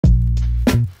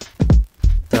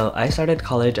So I started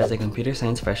college as a computer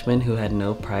science freshman who had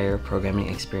no prior programming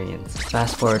experience.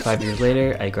 Fast forward 5 years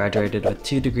later, I graduated with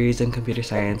 2 degrees in computer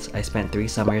science, I spent 3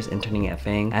 summers interning at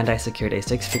FANG, and I secured a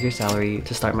 6-figure salary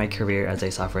to start my career as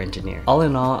a software engineer. All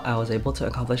in all, I was able to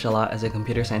accomplish a lot as a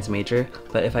computer science major,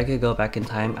 but if I could go back in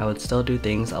time, I would still do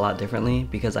things a lot differently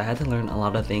because I had to learn a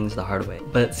lot of things the hard way.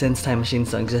 But since time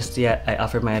machines don't exist yet, I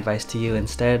offer my advice to you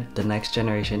instead, the next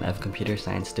generation of computer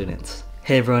science students.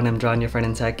 Hey everyone, I'm John, your friend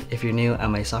in tech. If you're new,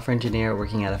 I'm a software engineer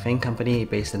working at a FANG company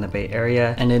based in the Bay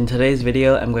Area, and in today's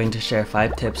video, I'm going to share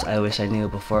 5 tips I wish I knew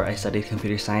before I studied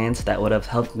computer science that would have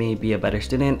helped me be a better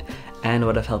student and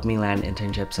would have helped me land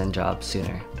internships and jobs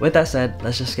sooner. With that said,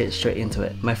 let's just get straight into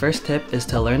it. My first tip is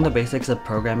to learn the basics of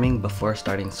programming before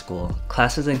starting school.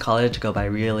 Classes in college go by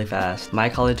really fast. My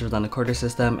college was on a quarter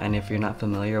system, and if you're not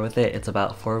familiar with it, it's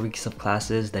about 4 weeks of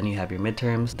classes, then you have your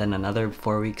midterms, then another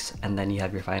 4 weeks, and then you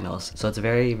have your finals. So it's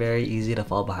very easy to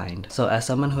fall behind. So as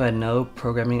someone who had no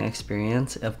programming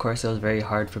experience, of course it was very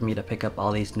hard for me to pick up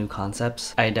all these new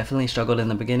concepts. I definitely struggled in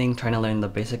the beginning trying to learn the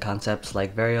basic concepts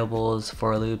like variables,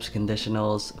 for loops,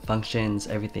 conditionals, functions,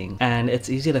 everything. And it's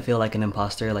easy to feel like an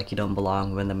imposter, like you don't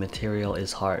belong when the material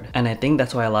is hard. And I think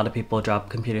that's why a lot of people drop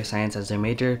computer science as their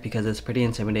major, because it's pretty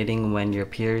intimidating when your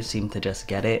peers seem to just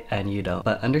get it and you don't.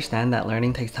 But understand that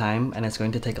learning takes time and it's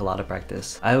going to take a lot of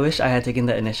practice. I wish I had taken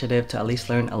the initiative to at least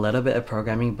learn a little bit of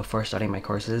programming before starting my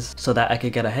courses so that I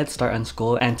could get a head start on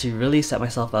school and to really set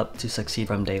myself up to succeed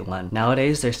from day one.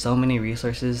 Nowadays, there's so many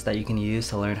resources that you can use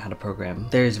to learn how to program.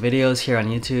 There's videos here on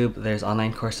YouTube, there's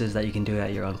online courses that you can do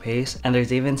at your own pace, and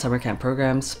there's even summer camp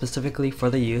programs specifically for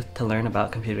the youth to learn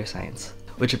about computer science.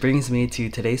 Which brings me to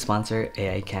today's sponsor,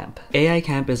 AI Camp. AI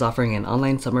Camp is offering an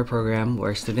online summer program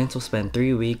where students will spend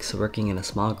 3 weeks working in a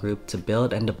small group to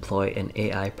build and deploy an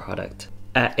AI product.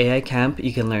 At AI Camp,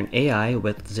 you can learn AI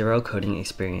with zero coding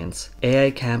experience.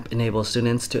 AI Camp enables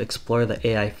students to explore the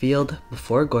AI field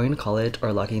before going to college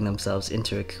or locking themselves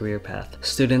into a career path.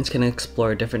 Students can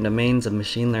explore different domains of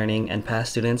machine learning, and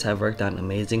past students have worked on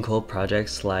amazing cool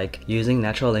projects like using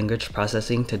natural language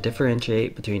processing to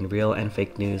differentiate between real and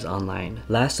fake news online.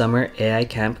 Last summer, AI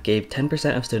Camp gave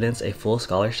 10% of students a full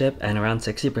scholarship and around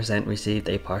 60% received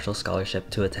a partial scholarship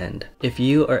to attend. If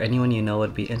you or anyone you know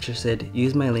would be interested,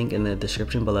 use my link in the description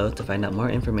below to find out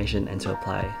more information and to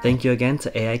apply. Thank you again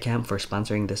to AI Camp for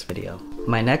sponsoring this video.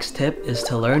 My next tip is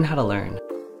to learn how to learn.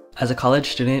 As a college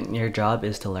student, your job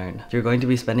is to learn. You're going to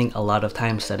be spending a lot of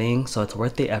time studying, so it's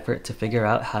worth the effort to figure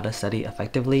out how to study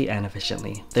effectively and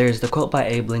efficiently. There's the quote by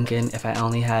Abe Lincoln, "If I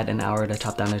only had an hour to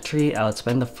chop down a tree, I would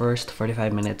spend the first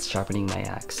 45 minutes sharpening my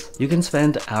axe." You can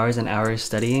spend hours and hours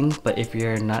studying, but if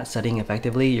you're not studying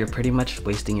effectively, you're pretty much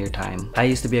wasting your time. I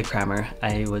used to be a crammer.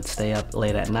 I would stay up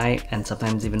late at night and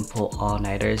sometimes even pull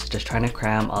all-nighters just trying to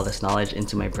cram all this knowledge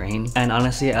into my brain. And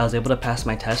honestly, I was able to pass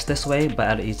my test this way, but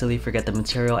I'd easily forget the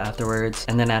material afterwards,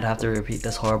 and then I'd have to repeat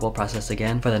this horrible process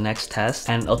again for the next test,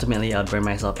 and ultimately I'd burn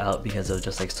myself out because it was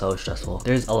just like so stressful.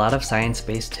 There's a lot of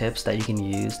science-based tips that you can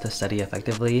use to study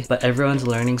effectively, but everyone's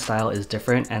learning style is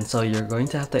different, and so you're going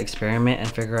to have to experiment and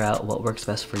figure out what works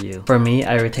best for you. For me,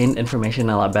 I retained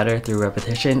information a lot better through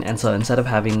repetition, and so instead of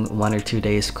having 1 or 2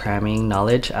 days cramming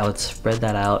knowledge, I would spread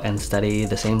that out and study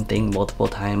the same thing multiple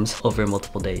times over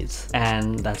multiple days,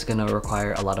 and that's gonna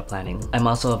require a lot of planning. I'm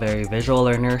also a very visual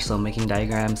learner, so making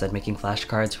diagrams and making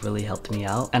flashcards really helped me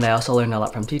out. And I also learned a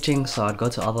lot from teaching, so I'd go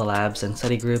to all the labs and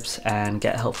study groups and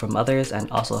get help from others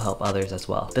and also help others as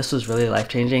well. This was really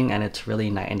life-changing, and it's really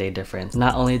night and day difference.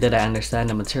 Not only did I understand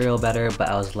the material better, but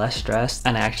I was less stressed,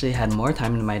 and I actually had more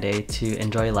time in my day to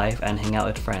enjoy life and hang out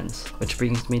with friends. Which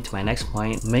brings me to my next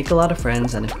point: make a lot of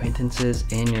friends and acquaintances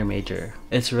in your major.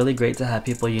 It's really great to have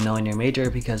people you know in your major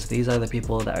because these are the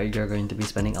people that you're going to be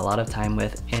spending a lot of time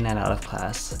with in and out of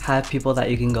class. Have people that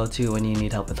you can go to when you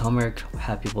need help with homework,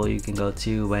 have people you can go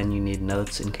to when you need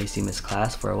notes in case you miss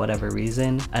class for whatever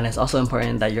reason. And it's also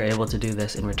important that you're able to do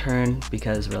this in return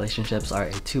because relationships are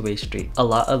a two-way street. A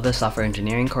lot of the software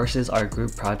engineering courses are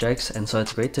group projects, and so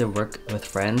it's great to work with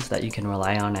friends that you can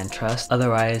rely on and trust.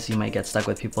 Otherwise, you might get stuck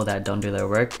with people that don't do their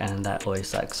work, and that always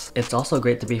sucks. It's also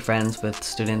great to be friends with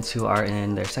students who are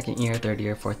in their 2nd year, 3rd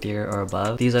year, 4th year, or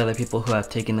above. These are the people who have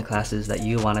taken the classes that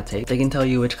you want to take. They can tell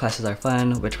you which classes are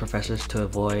fun, which professors to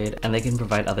avoid, and they can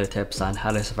provide other tips on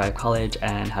how to survive college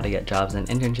and how to get jobs and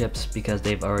internships because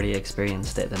they've already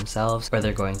experienced it themselves or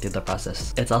they're going through the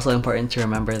process. It's also important to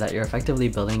remember that you're effectively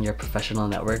building your professional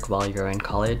network while you're in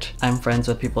college. I'm friends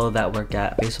with people that work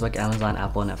at Facebook, Amazon,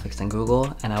 Apple, Netflix, and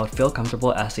Google, and I would feel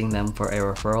comfortable asking them for a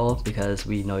referral because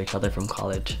we know each other from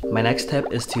college. My next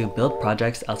tip is to build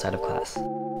projects outside of class.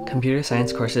 Computer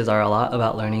science courses are a lot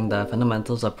about learning the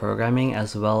fundamentals of programming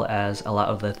as well as a lot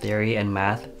of the theory and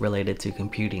math related to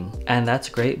computing. And that's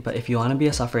great, but if you want to be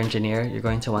a software engineer, you're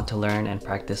going to want to learn and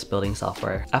practice building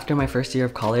software. After my first year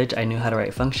of college, I knew how to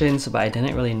write functions, but I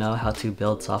didn't really know how to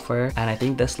build software, and I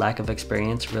think this lack of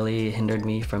experience really hindered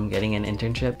me from getting an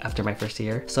internship after my first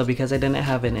year. So because I didn't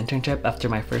have an internship after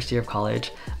my first year of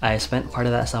college, I spent part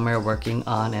of that summer working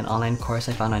on an online course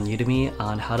I found on Udemy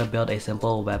on how to build a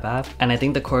simple web app. And I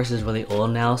think the course is really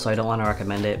old now, so I don't want to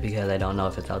recommend it because I don't know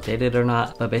if it's outdated or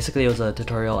not. But basically it was a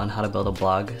tutorial on how to build a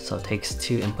blog. So it takes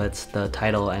two inputs, the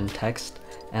title and text,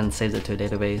 and saves it to a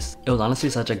database. It was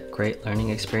honestly such a great learning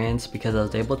experience because I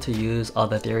was able to use all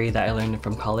the theory that I learned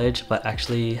from college but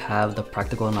actually have the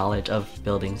practical knowledge of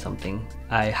building something.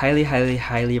 I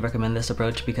highly recommend this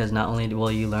approach because not only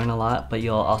will you learn a lot, but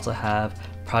you'll also have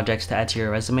projects to add to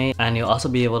your resume, and you'll also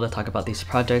be able to talk about these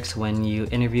projects when you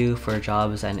interview for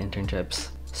jobs and internships.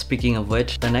 Speaking of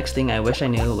which, the next thing I wish I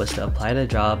knew was to apply to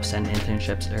jobs and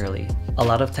internships early. A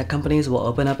lot of tech companies will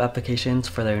open up applications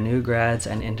for their new grads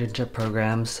and internship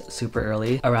programs super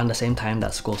early, around the same time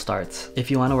that school starts. If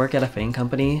you want to work at a FANG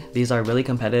company, these are really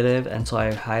competitive, and so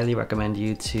I highly recommend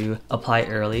you to apply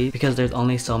early because there's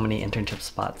only so many internship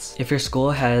spots. If your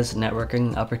school has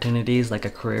networking opportunities like a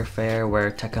career fair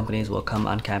where tech companies will come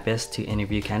on campus to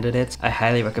interview candidates, I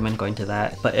highly recommend going to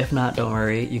that. But if not, don't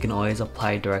worry, you can always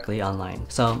apply directly online.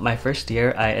 So my first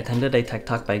year, I attended a tech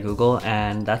talk by Google,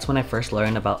 and that's when I first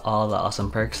learned about all the awesome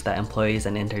perks that employees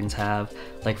and interns have,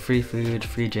 like free food,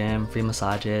 free gym, free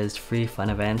massages, free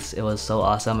fun events. It was so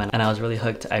awesome, and I was really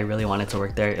hooked. I really wanted to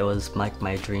work there. It was like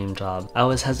my dream job. I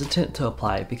was hesitant to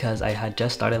apply because I had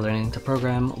just started learning to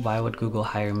program. Why would Google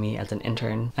hire me as an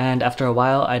intern? And after a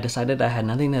while, I decided I had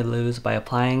nothing to lose by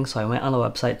applying, so I went on the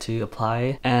website to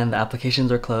apply, and the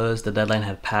applications were closed, the deadline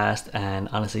had passed, and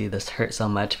honestly this hurt so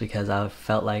much because I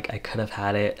felt like I could have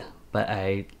had it, but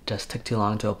I just took too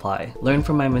long to apply. Learn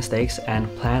from my mistakes and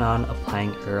plan on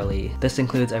applying early. This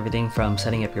includes everything from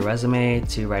setting up your resume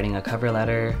to writing a cover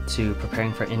letter to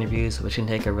preparing for interviews, which can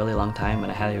take a really long time,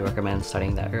 and I highly recommend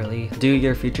starting that early. Do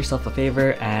your future self a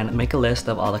favor and make a list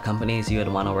of all the companies you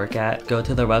would want to work at. Go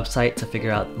to their website to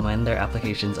figure out when their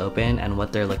applications open and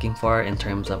what they're looking for in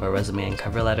terms of a resume and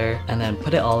cover letter, and then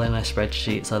put it all in a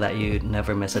spreadsheet so that you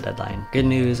never miss a deadline. Good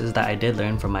news is that I did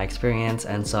learn from my experience,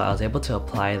 and so I was able to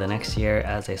apply the next year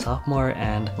as a sophomore,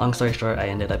 and long story short, I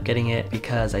ended up getting it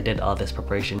because I did all this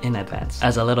preparation in advance.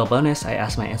 As a little bonus, I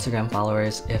asked my Instagram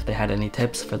followers if they had any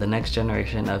tips for the next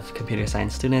generation of computer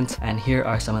science students, and here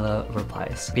are some of the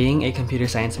replies. Being a computer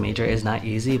science major is not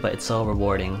easy, but it's so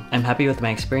rewarding. I'm happy with my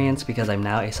experience because I'm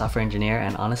now a software engineer,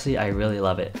 and honestly, I really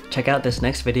love it. Check out this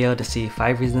next video to see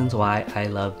 5 reasons why I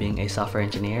love being a software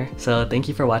engineer. So thank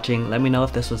you for watching. Let me know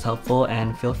if this was helpful,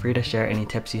 and feel free to share any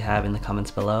tips you have in the comments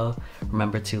below.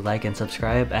 Remember to like and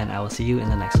subscribe, and I will see you in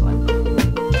the next one.